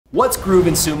What's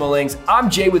groovin' Sumolings? I'm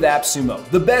Jay with AppSumo,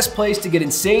 the best place to get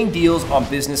insane deals on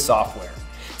business software.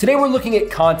 Today we're looking at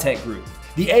ContentGroove,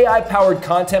 the AI-powered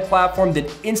content platform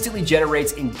that instantly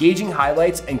generates engaging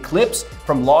highlights and clips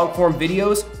from long-form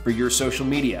videos for your social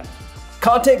media.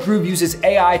 ContentGroove uses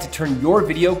AI to turn your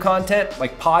video content,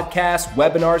 like podcasts,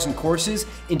 webinars, and courses,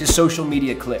 into social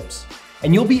media clips.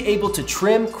 And you'll be able to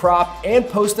trim, crop, and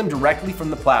post them directly from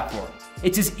the platform.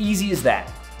 It's as easy as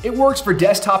that. It works for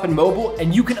desktop and mobile,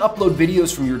 and you can upload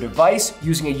videos from your device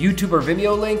using a YouTube or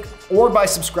Vimeo link, or by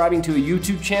subscribing to a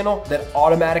YouTube channel that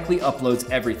automatically uploads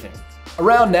everything.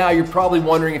 Around now, you're probably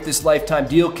wondering if this lifetime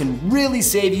deal can really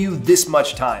save you this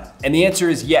much time. And the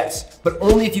answer is yes, but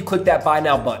only if you click that Buy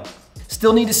Now button.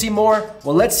 Still need to see more?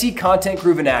 Well, let's see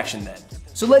ContentGroove in action then.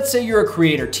 So let's say you're a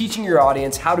creator teaching your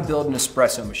audience how to build an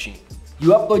espresso machine. You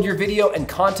upload your video and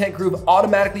ContentGroove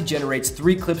automatically generates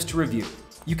 3 clips to review.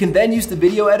 You can then use the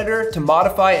video editor to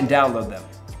modify and download them.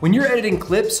 When you're editing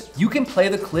clips, you can play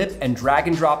the clip and drag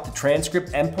and drop the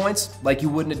transcript endpoints like you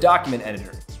would in a document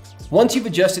editor. Once you've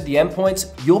adjusted the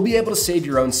endpoints, you'll be able to save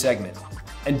your own segment.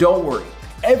 And don't worry,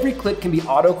 every clip can be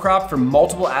auto-cropped for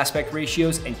multiple aspect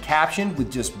ratios and captioned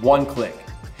with just one click.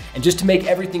 And just to make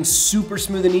everything super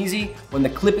smooth and easy, when the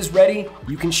clip is ready,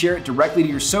 you can share it directly to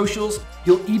your socials.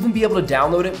 You'll even be able to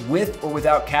download it with or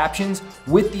without captions,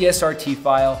 with the SRT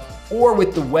file, or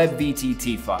with the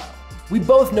WebVTT file. We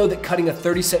both know that cutting a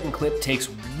 30-second clip takes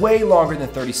way longer than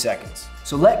 30 seconds.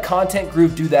 So let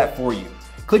ContentGroove do that for you.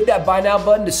 Click that Buy Now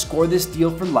button to score this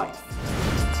deal for life.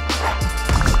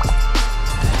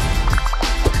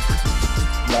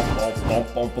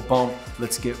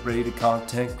 Let's get ready to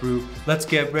ContentGroove. Let's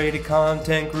get ready to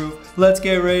ContentGroove. Let's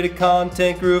get ready to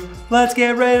ContentGroove. Let's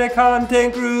get ready to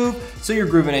ContentGroove. So you're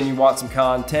grooving and you want some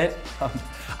content.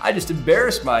 I just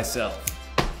embarrassed myself.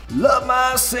 Love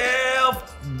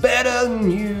myself better than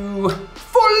you.